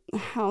the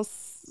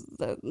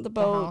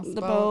boat.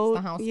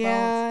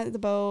 Yeah, the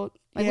boat.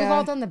 Like we've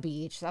all done the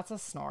beach. That's a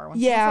snore. When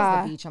someone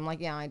says the beach, I'm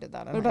like, yeah, I did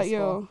that in high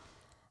school.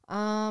 What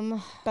about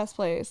you? Best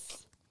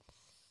place.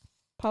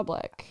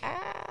 Public.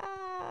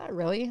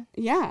 Really?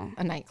 Yeah.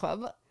 A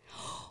nightclub.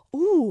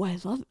 Ooh, I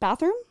love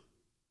bathroom.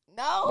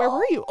 No. Where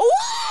were you?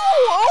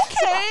 Oh,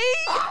 okay.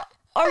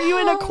 Are you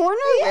in a corner?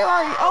 Where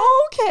are you?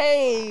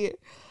 Okay.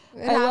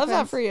 I love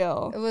that for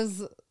you. It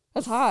was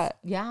That's hot.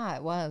 Yeah,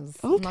 it was.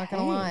 Okay. I'm not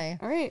gonna lie.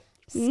 All right.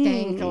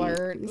 Skank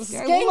alert. I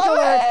Skank love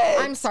alert.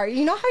 it. I'm sorry.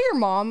 You know how your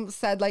mom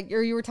said, like,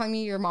 or you were telling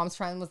me your mom's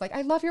friend was like,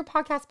 I love your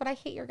podcast, but I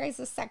hate your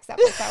guys' sex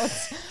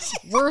episodes.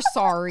 We're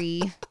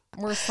sorry.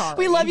 We're sorry.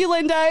 We love you,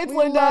 Linda. It's We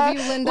Linda. love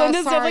you, Linda.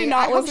 Linda's Sorry. definitely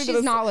not I hope listening to she's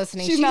this. not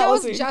listening. She's She not knows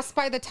listening. just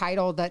by the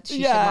title that she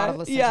should not have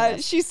listened to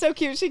this. She's so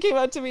cute. She came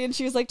up to me and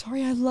she was like,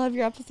 Tori, I love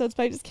your episodes,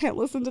 but I just can't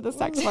listen to the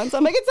sex ones.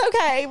 I'm like, it's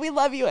okay. We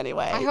love you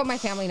anyway. I hope my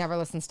family never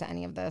listens to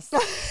any of this.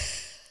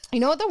 You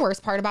know what the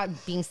worst part about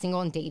being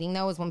single and dating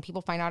though is when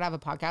people find out I have a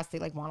podcast, they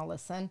like want to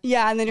listen.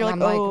 Yeah, and then you're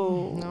And like, I'm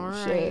oh, all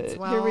right, shit.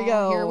 well, Here we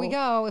go. Here we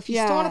go. If you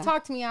still want to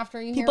talk to me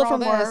after you People hear all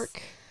from this.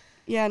 work.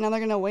 Yeah, now they're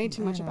gonna know way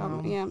too much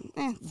about me.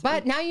 Yeah,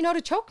 But now you know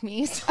to choke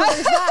me. So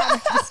there's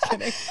that. I'm just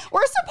kidding.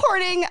 we're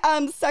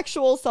supporting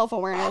sexual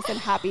self-awareness and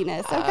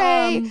happiness.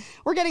 Okay,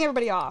 we're getting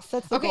everybody off.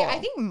 That's the goal. I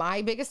think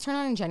my biggest turn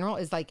on in general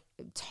is like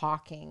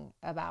talking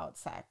about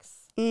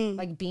sex,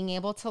 like being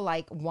able to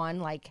like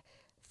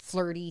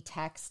flirty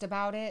text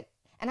about it.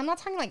 And I'm not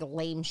talking like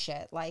lame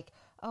shit, like,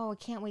 oh, I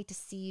can't wait to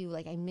see you.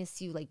 Like, I miss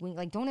you. Like,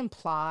 don't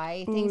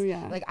imply things.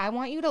 yeah. Like, I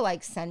want you to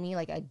like send me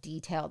like a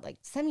detailed, like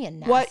send me a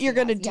nasty what you're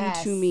gonna ass- do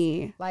yes. to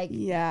me. Like,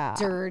 Yeah.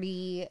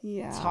 dirty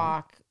Yeah.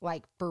 talk,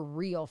 like for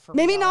real.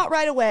 Maybe real. not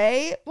right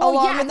away. Well,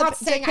 along yeah, with I'm the not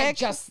saying dick I pic.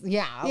 just,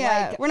 Yeah,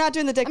 like, we're not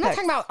doing the dick I'm not pics.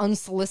 talking about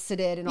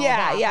unsolicited and all Yeah,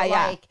 that. yeah, but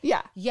yeah, like,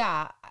 yeah.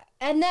 yeah.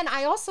 And then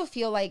I also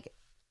feel like,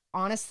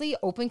 honestly,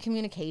 open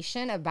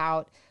communication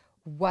about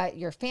what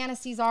your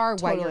fantasies are,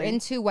 what you're Totally.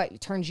 into, what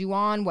turns you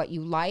on, what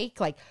you like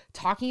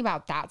talking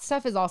about that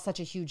stuff is all such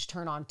a huge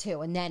turn on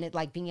too. And then it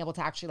like being able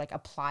to actually like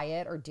apply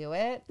it or do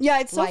it. Yeah,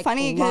 it's so like,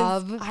 funny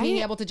because love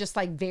being able to just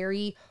like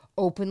very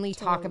openly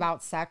talk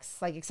about sex.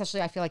 Like,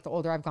 especially I feel like the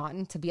older I've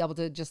gotten to be able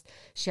to just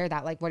share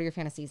that, like, what are your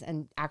fantasies,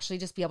 and actually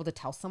just be able to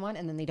tell someone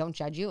and then they don't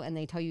judge you and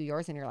they tell you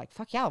yours and you're like,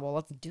 fuck yeah, well,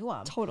 let's do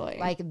them. Totally.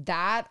 Like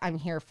that I'm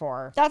here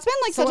for. that's been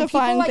like So such when a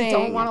fun people like thing.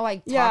 don't want to like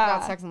talk Yeah.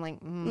 about sex, I'm like,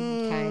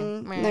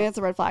 okay. No, that's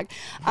a red flag.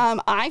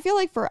 I feel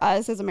like for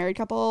us as a married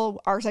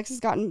couple, our sex has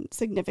gotten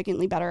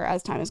significantly better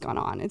as time has gone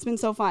on. It's been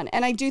so fun.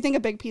 And I do think a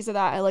big piece of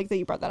that, I like that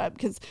you brought that up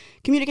because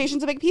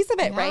communication's a big piece of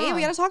it, right? Yeah.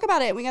 We got to talk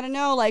about it. We got to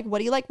know, like, what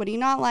do you like? What do you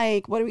not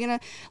like? What are we going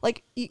to,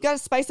 like, you got to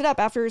spice it up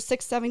after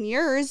 6-7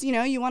 years. You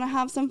know, you want to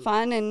have some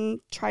fun and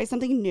try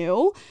something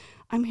new.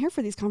 I'm here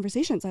for these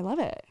conversations. I love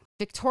it.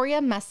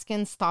 Victoria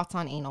Meskin's thoughts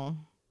on anal.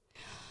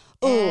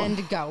 Ooh.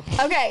 And go.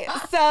 Okay,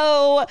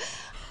 so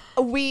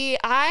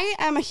I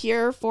am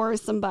here for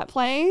some butt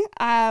play.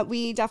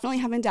 We definitely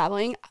have been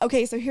dabbling.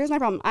 Okay, so here's my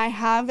problem. I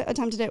have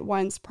attempted it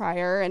once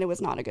prior and it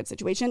was not a good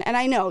situation. And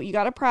I know you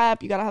gotta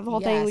prep, you gotta have the whole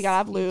thing, we Yes. gotta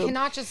have You lube.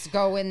 cannot just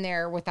go in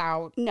there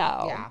without.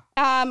 No.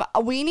 Yeah.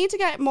 We need to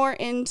get more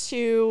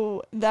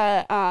into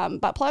the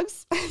butt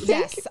plugs. I think.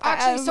 Yes.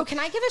 Actually, so can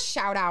I give a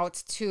shout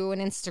out to an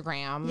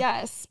Instagram?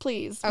 Yes,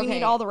 please. We Okay,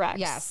 need all the recs.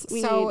 Yes.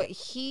 We So need-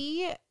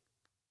 he,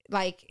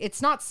 like,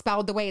 it's not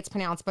spelled the way it's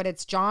pronounced, but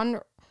it's John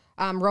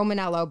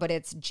Romanello, but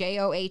it's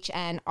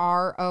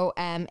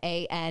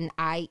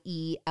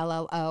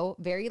JohnRomanIello.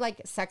 Very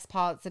like sex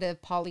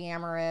positive,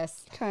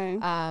 polyamorous.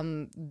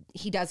 Okay.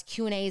 He does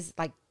Q&As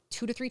like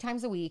 2 to 3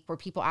 times a week where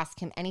people ask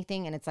him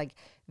anything, and it's like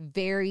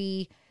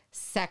very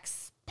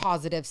sex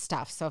positive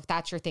stuff. So if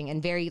that's your thing,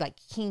 and very like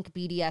kink,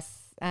 BDS,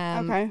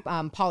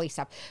 poly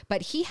stuff.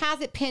 But he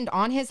has it pinned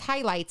on his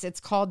highlights. It's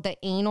called the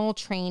anal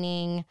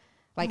training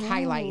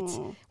highlights,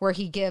 where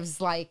he gives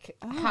like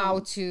how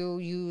to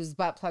use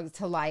butt plugs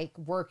to like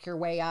work your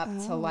way up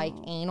to like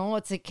anal.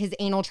 It's like his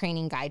anal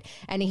training guide,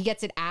 and he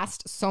gets it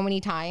asked so many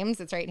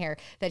times, it's right here,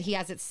 that he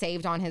has it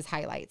saved on his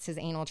highlights, his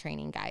anal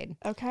training guide.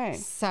 Okay.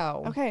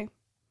 So Okay.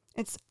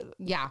 It's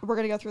yeah, we're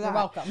gonna go through that. you're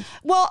welcome.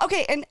 Well,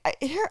 okay, and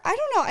here I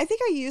don't know. I think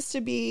I used to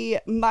be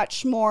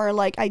much more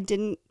like I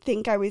didn't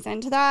think I was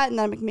into that, and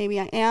then I'm like maybe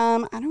I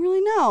am. I don't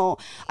really know.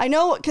 I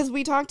know because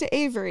we talked to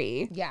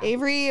Avery. Yeah.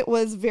 Avery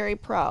was very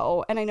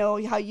pro, and I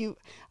know how you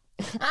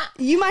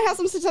might have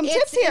some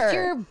tips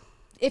here.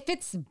 If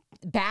it's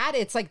bad,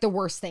 it's like the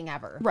worst thing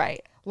ever.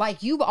 Right.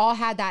 Like you've all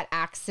had that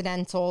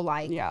accidental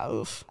like Yeah.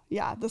 Oof.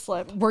 Yeah. The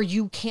slip. where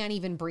you can't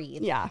even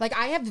breathe. Yeah. Like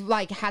I have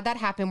like had that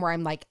happen where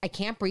I'm like, I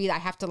can't breathe. I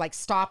have to like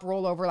stop,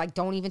 roll over, like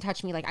don't even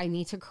touch me. Like I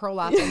need to curl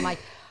up and like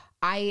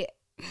I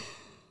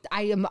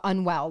am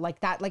unwell. Like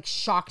that like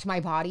shocked my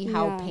body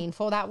how Yeah.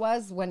 painful that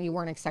was when you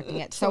weren't expecting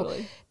it.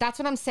 Totally. So that's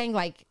what I'm saying.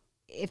 Like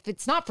if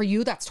it's not for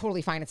you, that's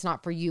totally fine. It's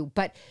not for you.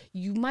 But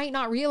you might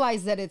not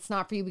realize that it's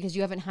not for you because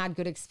you haven't had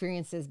good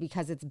experiences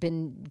because it's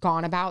been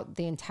gone about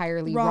the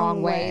entirely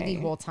wrong way the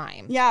whole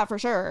time. Yeah, for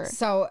sure.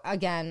 So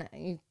again,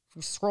 you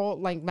scroll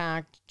like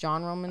back,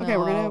 John Romanello, Okay,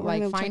 we're gonna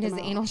like check find his him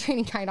out. anal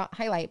training guide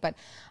highlight, but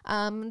 10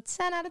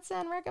 out of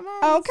 10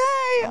 recommend.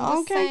 Okay. I'm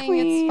just Okay, saying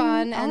queen. it's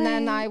fun, and All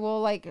then right. I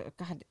will like.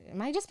 God, am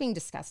I just being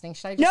disgusting?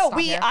 Should I just No, stop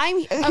here? I'm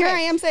here. Okay. I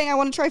am saying I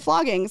want to try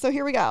flogging. So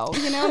here we go.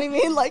 You know what I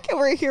mean? Like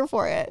we're here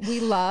for it.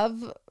 We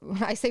love.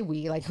 I say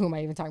we. Like who am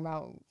I even talking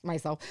about?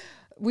 Myself.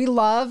 We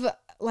love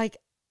like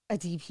a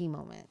DP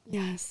moment.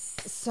 Yes.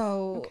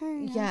 So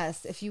Okay,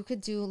 yes, if you could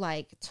do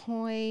like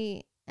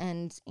toy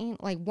and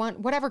like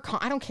whatever,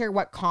 I don't care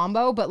what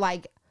combo, but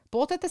like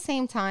both at the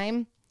same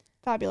time.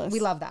 Fabulous. We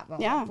love that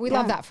moment. Yeah, We yeah.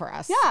 love that for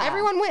us. Yeah.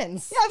 Everyone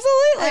wins. Yeah,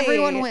 absolutely.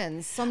 Everyone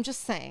wins. So I'm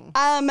just saying.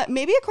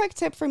 Maybe a quick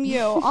tip from you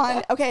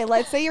on, okay,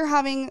 let's say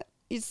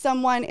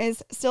someone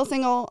is still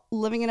single,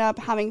 living it up,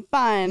 having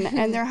fun,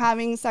 and they're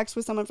having sex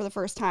with someone for the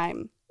first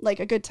time. Like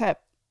a good tip.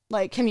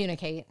 Like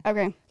Communicate.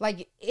 Okay.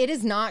 Like, it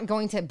is not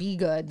going to be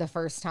good the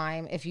first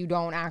time if you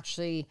don't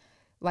actually,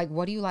 like,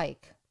 what do you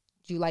like?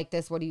 Do you like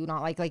this? What do you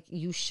not like? Like,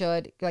 you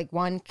should, like,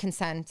 one,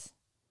 consent.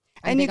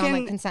 I'm big on,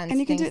 like, consent. And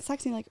you can do things. it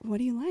sexy, like, what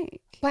do you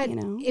like? But you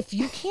know? if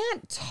you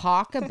can't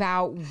talk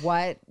about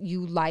what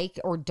you like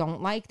or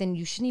don't like, then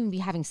you shouldn't even be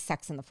having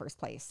sex in the first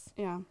place.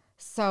 Yeah.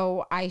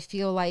 So I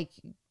feel like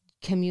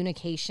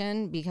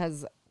communication,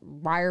 because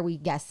why are we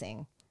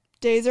guessing?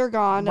 Days are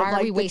gone. Why of, are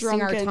like, we the wasting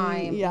our drunken-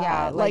 time?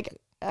 Yeah. Like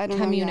I don't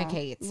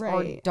communicate know. Yeah. or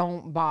Right.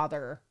 don't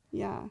bother.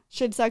 Yeah.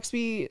 Should sex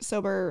be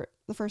sober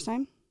the first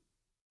time?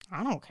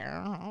 I don't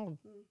care.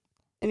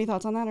 Any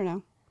thoughts on that or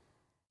no?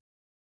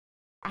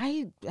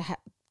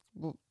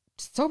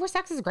 Sober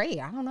sex is great.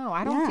 I don't know.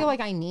 I don't Yeah. feel like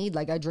I need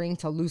like a drink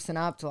to loosen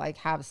up to like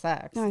have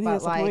sex. No, I think but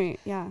that's like, the point.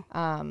 Yeah.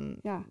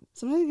 Yeah.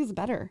 Sometimes I think it's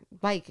better.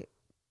 like,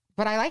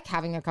 but I like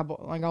having a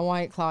couple, like a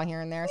White Claw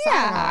here and there. So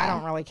I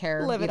don't really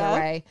care Live it either up.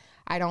 way.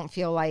 I don't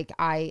feel like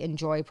I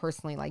enjoy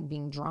personally like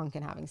being drunk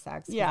and having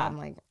sex. 'Cause Yeah. I'm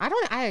like, I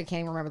can't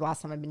even remember the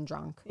last time I've been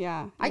drunk.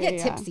 Yeah. I Yeah, get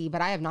yeah. tipsy,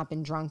 but I have not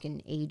been drunk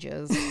in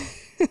ages.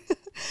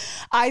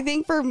 I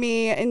think for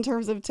me, in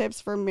terms of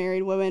tips for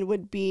married women,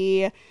 would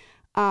be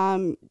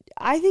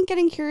I think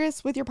getting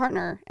curious with your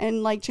partner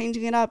and like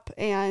changing it up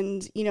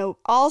and, you know,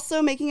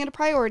 also making it a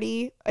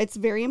priority. It's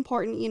very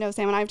important. You know,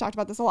 Sam and I have talked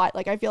about this a lot.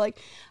 Like, I feel like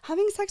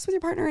having sex with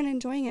your partner and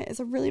enjoying it is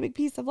a really big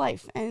piece of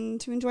life, and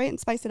to enjoy it and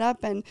spice it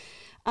up. And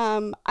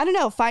I don't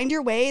know, find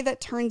your way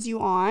that turns you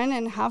on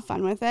and have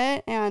fun with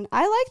it. And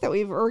I like that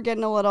we're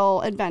getting a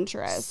little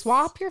adventurous.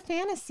 Swap your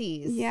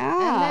fantasies.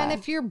 Yeah. And then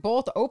if you're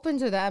both open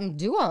to them,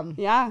 do them.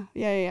 Yeah,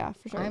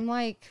 for sure.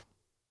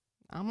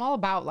 I'm all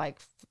about like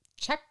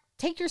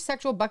take your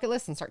sexual bucket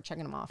list and start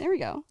checking them off. There we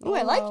go. Oh,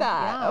 I like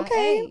that. Yeah.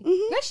 Okay. Hey,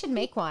 you guys should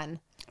make one.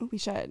 Oh, we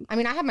should. I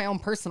mean, I have my own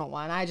personal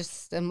one. I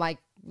just am like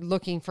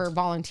looking for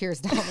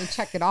volunteers to help me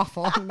check it off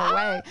along the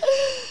way.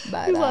 But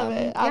I love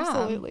it. yeah.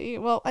 Absolutely.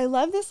 Well, I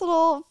love this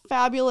little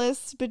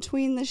fabulous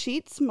between the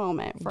sheets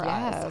moment for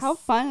us. Yes. How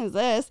fun is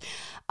this?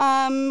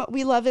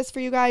 We love this for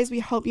you guys. We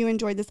hope you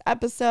enjoyed this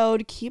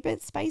episode. Keep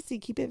it spicy.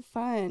 Keep it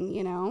fun,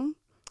 you know?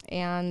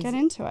 And Get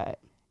into it.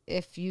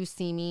 if you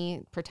see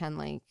me, pretend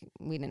like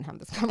we didn't have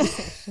this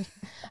conversation.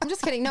 I'm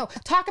just kidding. No,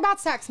 talk about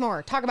sex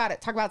more. Talk about it.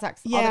 Talk about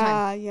sex all the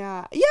time.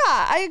 Yeah.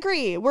 I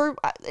agree.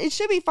 It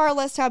should be far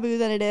less taboo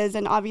than it is,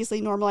 and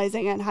obviously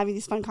normalizing and having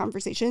these fun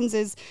conversations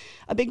is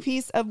a big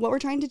piece of what we're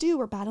trying to do.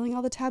 We're battling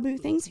all the taboo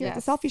things here at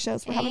the Selfie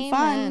Shows. We're having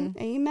fun.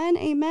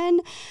 Amen.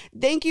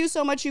 Thank you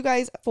so much, you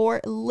guys,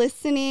 for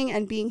listening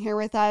and being here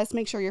with us.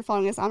 Make sure you're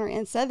following us on our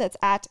Insta. That's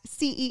at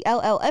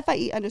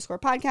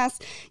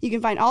CELLFIE_podcast. You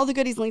can find all the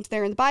goodies linked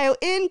there in the bio,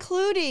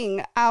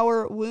 including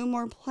our Woo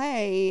More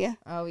Play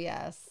Oh,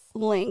 yes.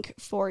 link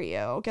for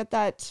you. Get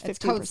that 15% It's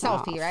code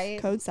off. selfie, right?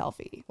 Code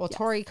selfie. Well, Yes.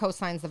 Tori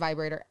co-signs the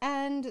vibrator,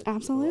 and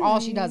Absolutely. all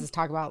she does is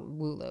talk about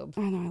Woo Lube.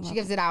 I know. I love She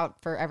gives it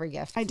out for every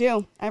gift. I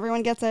do.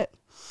 Everyone gets it.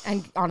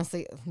 And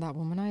honestly, that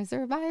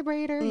womanizer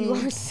vibrator, you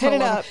are so Hit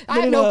it up. I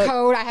Hit have it no up.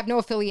 code. I have no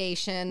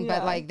affiliation, Yeah.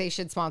 but like they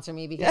should sponsor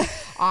me because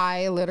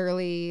I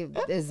literally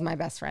is my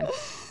best friend.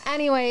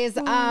 Anyways,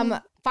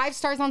 5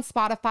 stars on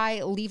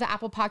Spotify. Leave an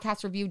Apple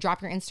Podcast review.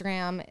 Drop your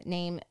Instagram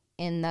name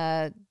in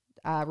the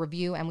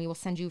review, and we will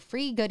send you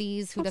free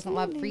goodies. Who doesn't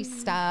love free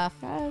stuff?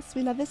 Yes,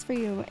 we love this for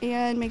you.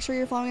 And make sure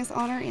you're following us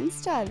on our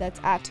Insta. That's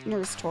at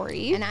Nurse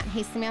Tori. And at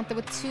Hey Samantha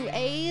with 2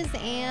 A's.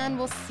 And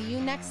we'll see you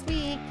next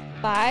week.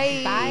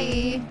 Bye.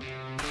 Bye.